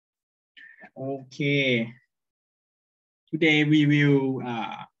Okay. Today we will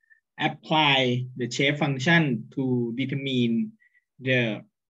apply the shape function to determine the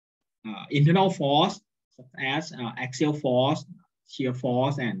internal force such as axial force, shear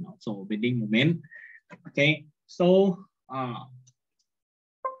force, and also bending moment. Okay, so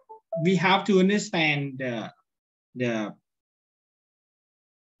we have to understand the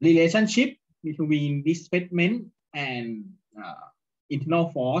relationship between displacement and internal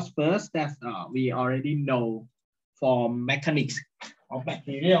force first, that we already know from mechanics of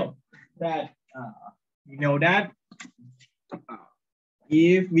material, that we know that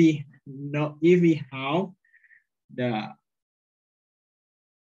if we have the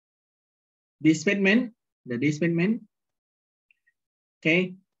displacement,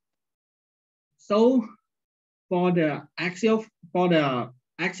 okay, so for the axial force,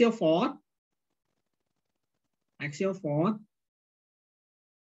 axial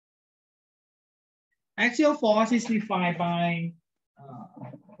force is defined by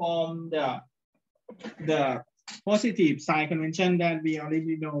from the positive sign convention that we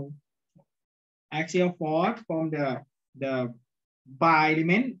already know. Axial force from the by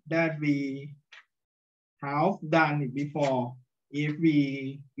element that we have done it before. If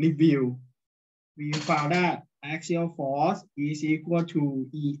we review, we found that axial force is equal to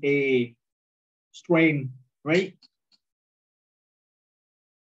EA strain, right?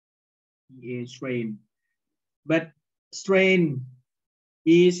 EA strain, but strain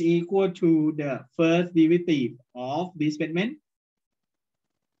is equal to the first derivative of displacement.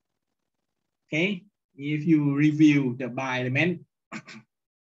 Okay, if you review the by element.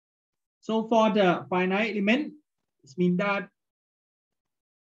 So for the finite element, it means that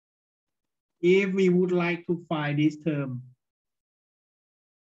if we would like to find this term,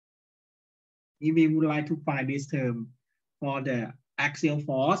 for the axial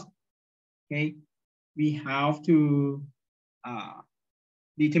force, okay, we have to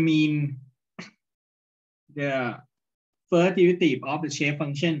determine the first derivative of the shape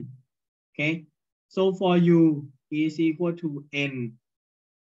function. Okay, so for u is equal to n1,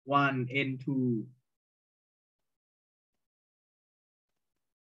 n2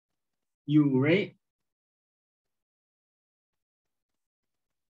 u, right?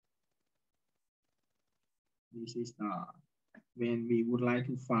 This is when we would like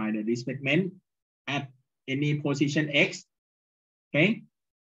to find the displacement at any position x. Okay,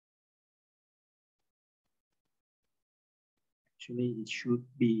 actually it should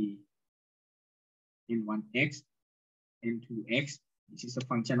be n1x, n2x. This is a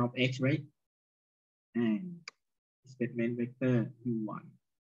function of x, right? And displacement vector u1,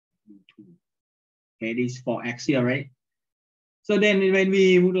 u2. Okay, this is for axial, right? So then when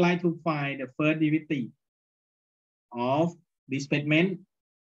we would like to find the first derivative of displacement,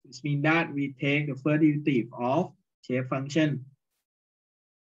 it means that we take the first derivative of shape function.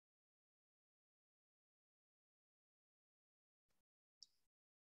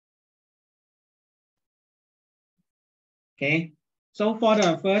 Okay, so for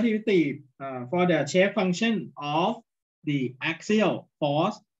the first derivative, for the shape function of the axial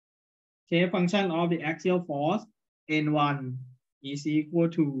force, n1 is equal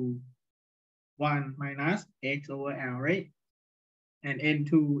to 1 minus x over L, right? And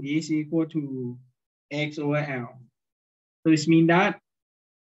n2 is equal to x over L. So it means that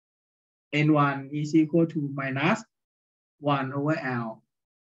n1 is equal to minus 1 over L,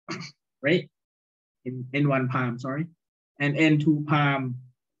 right? In n1 palm, sorry. And n2 palm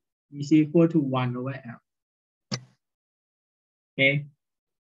is equal to 1 over L. Okay.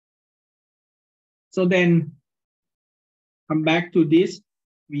 So then come back to this.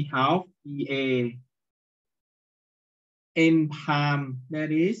 We have EA n palm,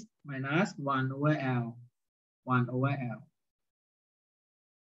 that is minus 1 over L, 1 over L.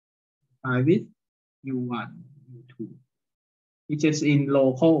 I with U1, U2, which is in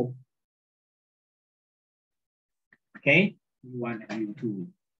local. Okay, U1 and U2.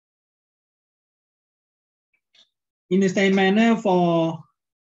 In the same manner for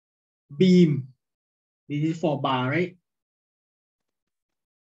beam, this is for bar, right?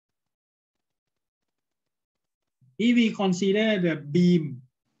 If we consider the beam,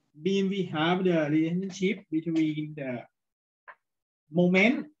 we have the relationship between the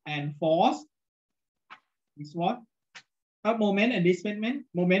moment and force. Is what? Moment and displacement,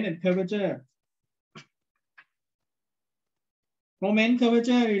 moment and curvature. Moment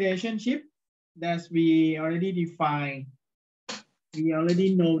curvature relationship that we already defined. We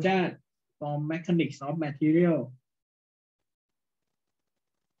already know that from mechanics of material.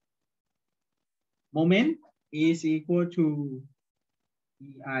 Moment is equal to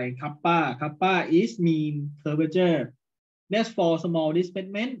EI kappa. Kappa is mean curvature. That's for small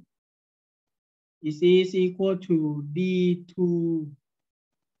displacement. Is equal to d2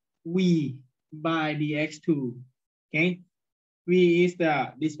 v by dx2. Okay, v is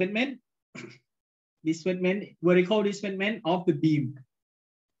the displacement, vertical displacement of the beam.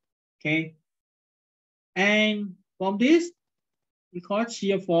 Okay, and from this, because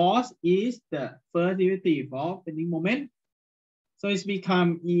shear force is the first derivative of bending moment, so it's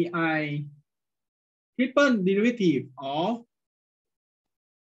become EI triple derivative of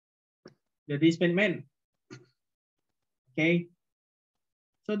the displacement. Okay,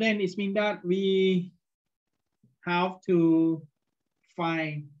 so then it means that we have to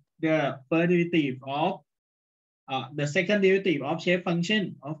find the first derivative of the second derivative of shape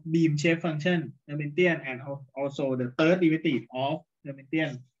function of beam shape function Hermitian, and also the third derivative of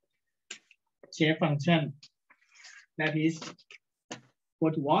Hermitian shape function. That is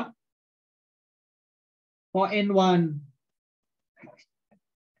equal to what? For n1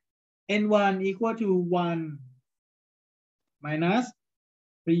 equal to 1 minus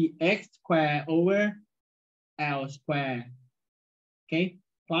 3x squared over L squared. Okay,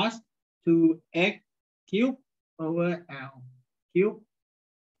 plus 2x cubed over L cubed,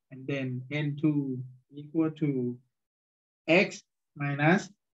 and then n2 equal to x minus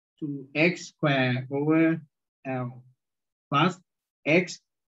 2x squared over L plus x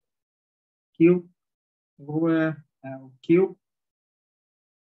cubed over L cubed.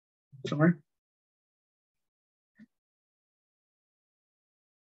 Sorry.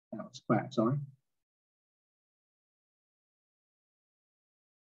 L squared, sorry.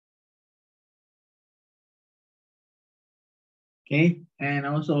 Okay, and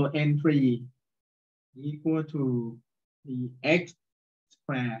also n3 equal to the x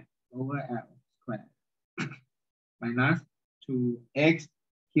squared over L squared minus 2x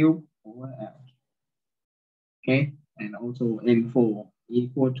cubed over L. Okay, and also n4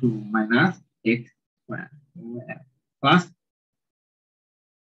 equal to minus x squared over L plus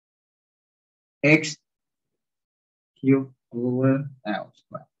x cubed over L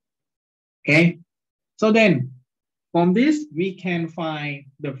squared. Okay, so then from this we can find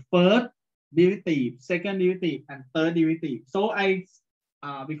the first derivative, second derivative, and third derivative. So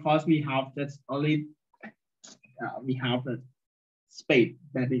because we have just only we have the space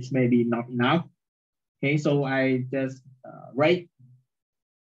that is maybe not enough. Okay, so I just write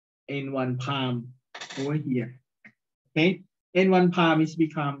n1 palm over here. Okay, n1 palm is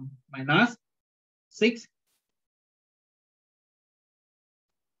become minus 6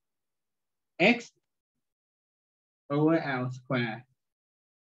 x over L squared.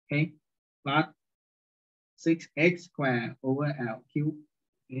 Okay, plus 6x squared over L cubed.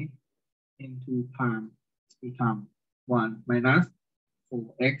 Okay, into palm become 1 minus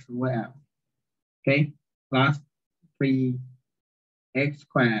 4x over L. Okay, plus 3x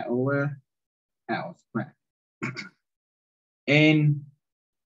squared over L squared. And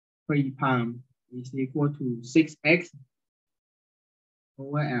 3 palm is equal to 6x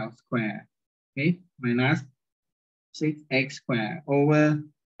over L squared. Okay, minus 6x squared over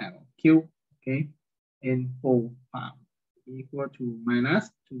L cubed. Okay, and 4 palm equal to minus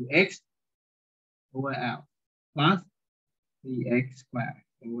 2x over L plus 3x squared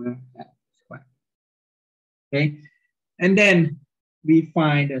over L squared. Okay, and then we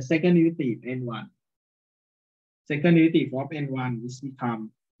find the second derivative n1. Second derivative of n1 is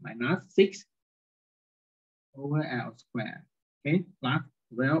become minus 6 over L squared. Okay, plus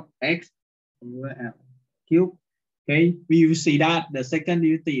 12x over L cubed. Okay, we will see that the second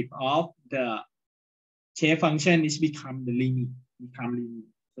derivative of the shape function is become the limit.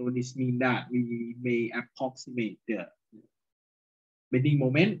 So this means that we may approximate the bending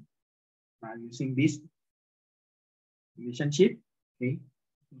moment by using this relationship. Okay,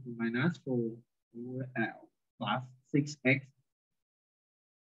 minus 4 over L plus 6x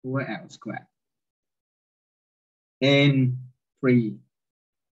over L squared. And 3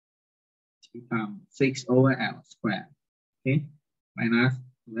 become 6 over L squared. Okay, minus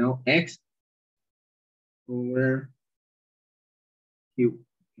 12x over cube.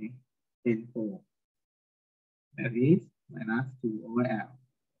 Okay, and 4. That is minus 2 over L.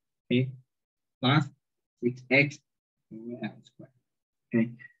 Okay, plus 6x over L squared.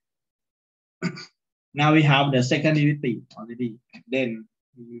 Okay. Now we have the second derivative already. Then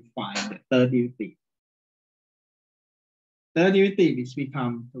we will find the third derivative. Third derivative is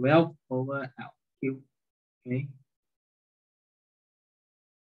become 12 over L cubed. Okay.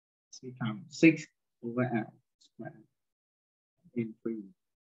 It's become 6 over L squared. And 3.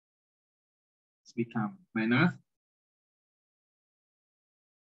 It's become minus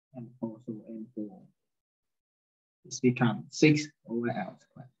and also N4. It's become 6 over L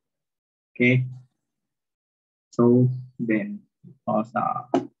squared. Okay. So then, because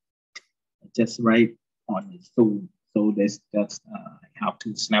just write on it. So this just have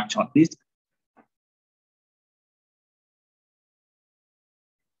to snapshot this.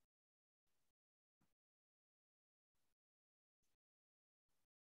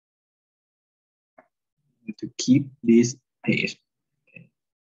 To keep this page. Okay.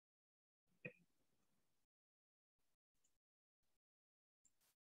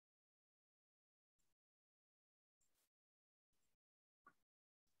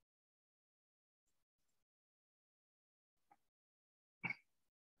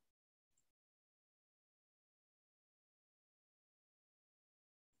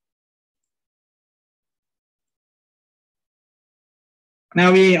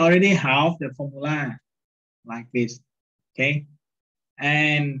 Now we already have the formula like this, okay?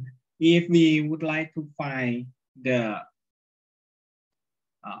 And if we would like to find the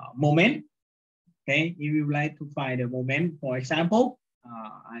moment, okay? If you would like to find the moment, for example,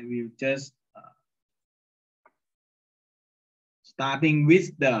 I will just starting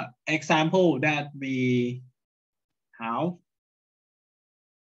with the example that we have,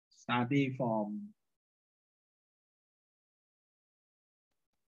 starting from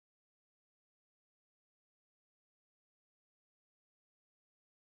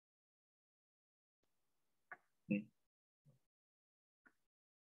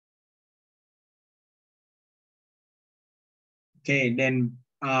okay, then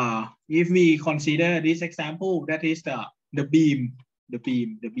if we consider this example, that is the beam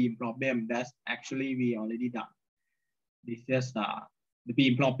problem. That's actually we already done. This is just the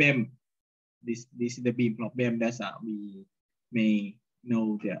beam problem. This is the beam problem. That's we may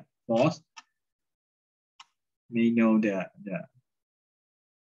know the force, may know the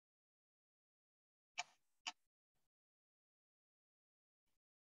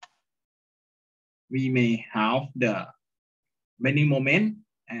we may have the bending moment,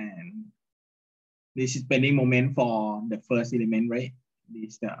 and this is bending moment for the first element, right?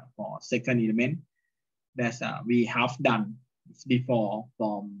 This for second element. That's we have done before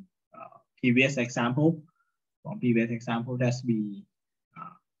from previous example. From previous example that we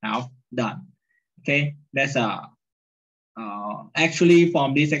have done. Okay, that's actually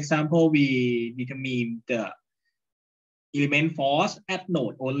from this example we determine the element force at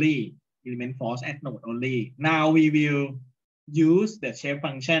node only. Element force at node only. Now we will use the shape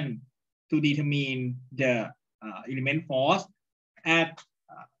function to determine the element force at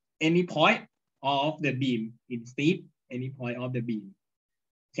any point of the beam instead, any point of the beam.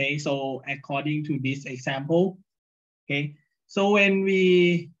 Okay, so according to this example, okay, so when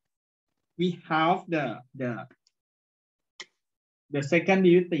we have the second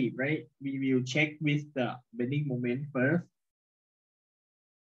derivative, right? We will check with the bending moment first.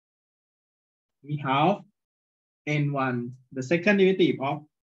 We have n1, the second derivative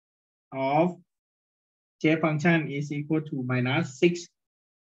of shape function is equal to minus 6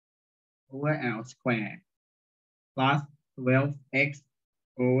 over L squared plus 12x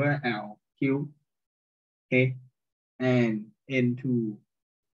over L cubed. Okay, and n2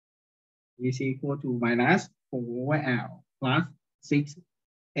 is equal to minus 4 over L plus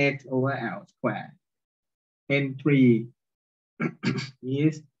 6x over L squared. N3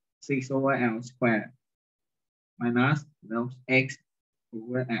 is 6 over L squared minus 12x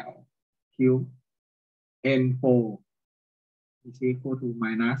over L cubed. N4 is equal to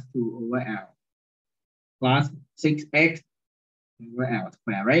minus 2 over L plus 6x over L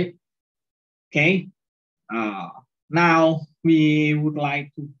squared, right? Okay. Now we would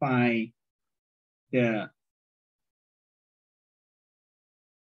like to find the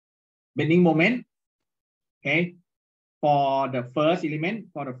bending moment. Okay. For the first element,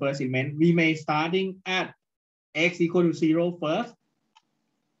 we may starting at x equal to 0 first.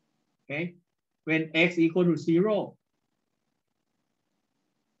 Okay. When x equal to 0,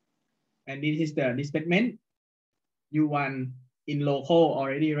 and this is the displacement, U1 in local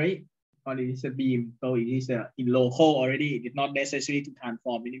already, right? Or it is a beam, so it is in local already. It is not necessary to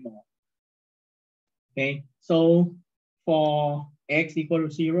transform anymore. Okay, so for x equal to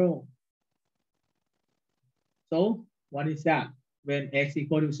 0, so what is that? When x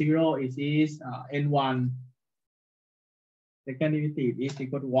equal to 0, it is n1. Second derivative is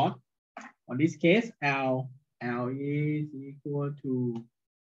equal to what? On this case, L is equal to,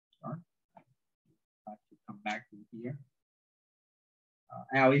 I have to come back to here.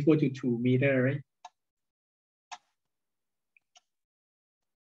 L is equal to 2 meters, right?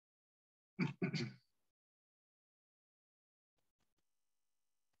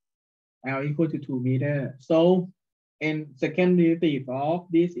 L equal to 2 meter. So and second derivative of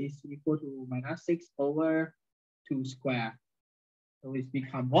this is equal to minus 6 over 2 square. So it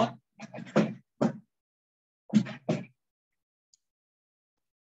become what?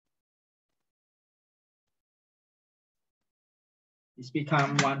 It's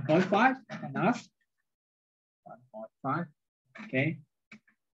become 1.5 minus 1.5. Okay.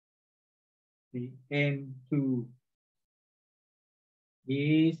 The N2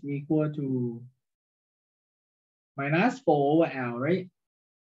 is equal to minus 4 over L, right?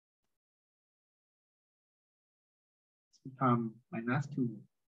 It's become minus 2.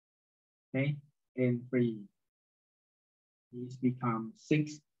 Okay. N3 is become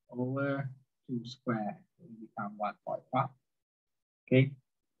 6 over 2 square. It become 1.5. Okay.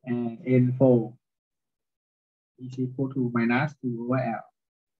 And N4 is equal to minus 2 over L.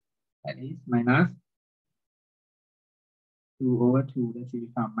 That is minus 2 over 2. That will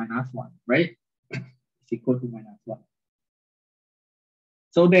become minus 1, right? It's equal to minus 1.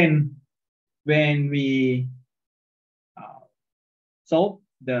 So then when we solve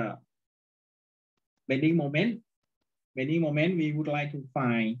the bending moment, we would like to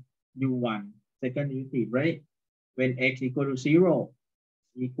find U1, second derivative, right? When x equal to 0,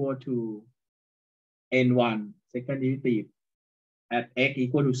 equal to N1, second derivative at x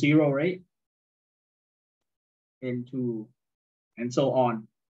equal to 0, right? N2, and so on.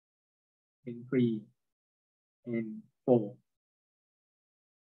 N3, N4.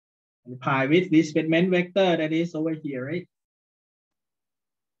 And pi with this displacement vector that is over here, right?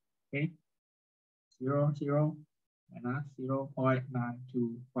 Okay. 0, 0, minus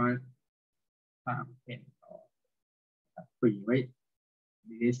 0.925 times 10 or 3, right?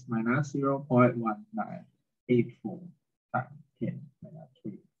 This is minus 0.1984 times 10 minus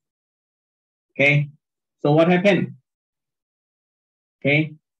 3. Okay, so what happened?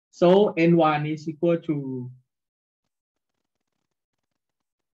 Okay, so N1 is equal to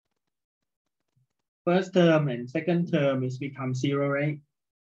first term and second term is become 0, right?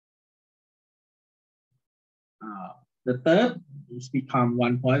 The third is become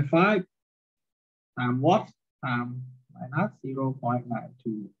 1.5 times what? Times minus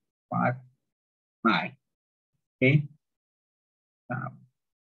 0.9259. Okay,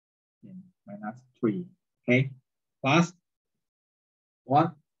 minus 3. Okay, plus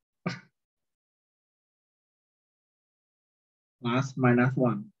what? Plus minus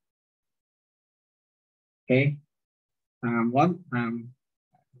 1. Okay, what?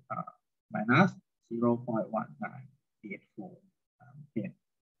 Minus 0.1984 10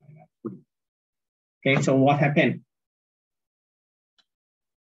 minus 3. Okay, so what happened?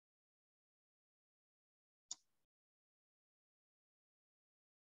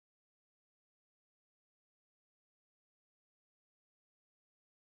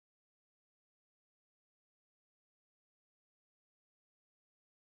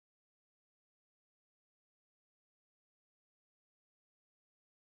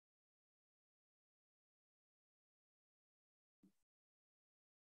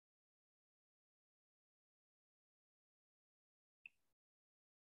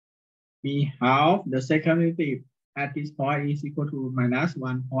 We have the second derivative at this point is equal to minus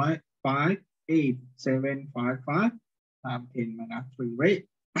 1.58755 times 10 minus 3, right?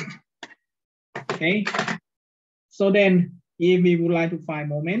 Okay, so then if we would like to find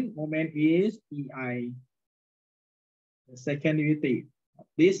moment is EI, the second derivative of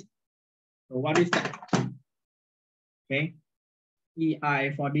this. So what is that? Okay,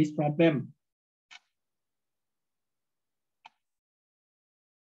 EI for this problem.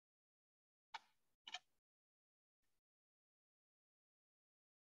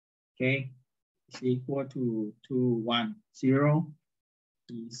 Okay, is equal to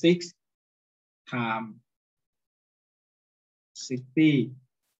 210 times 60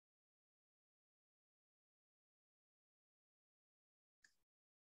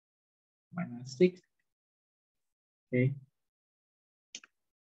 minus 6. Okay.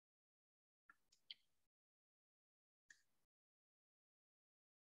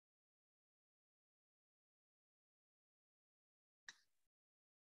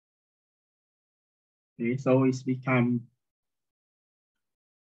 Okay, so it's become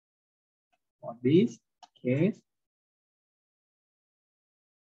for this case,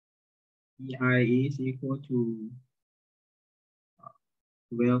 EI is equal to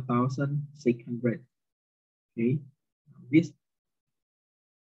 12,600. Okay, this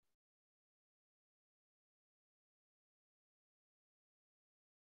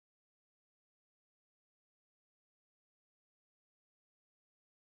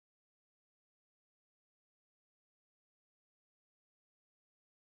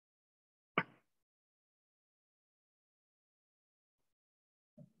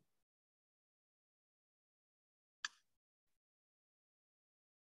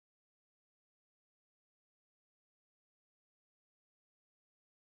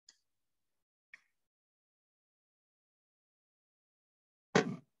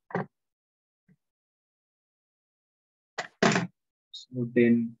So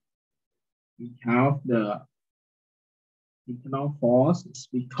then we have the internal force is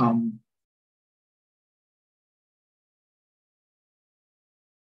become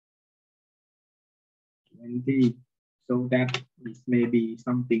 20. So that is maybe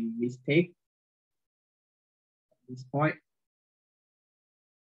something mistake at this point.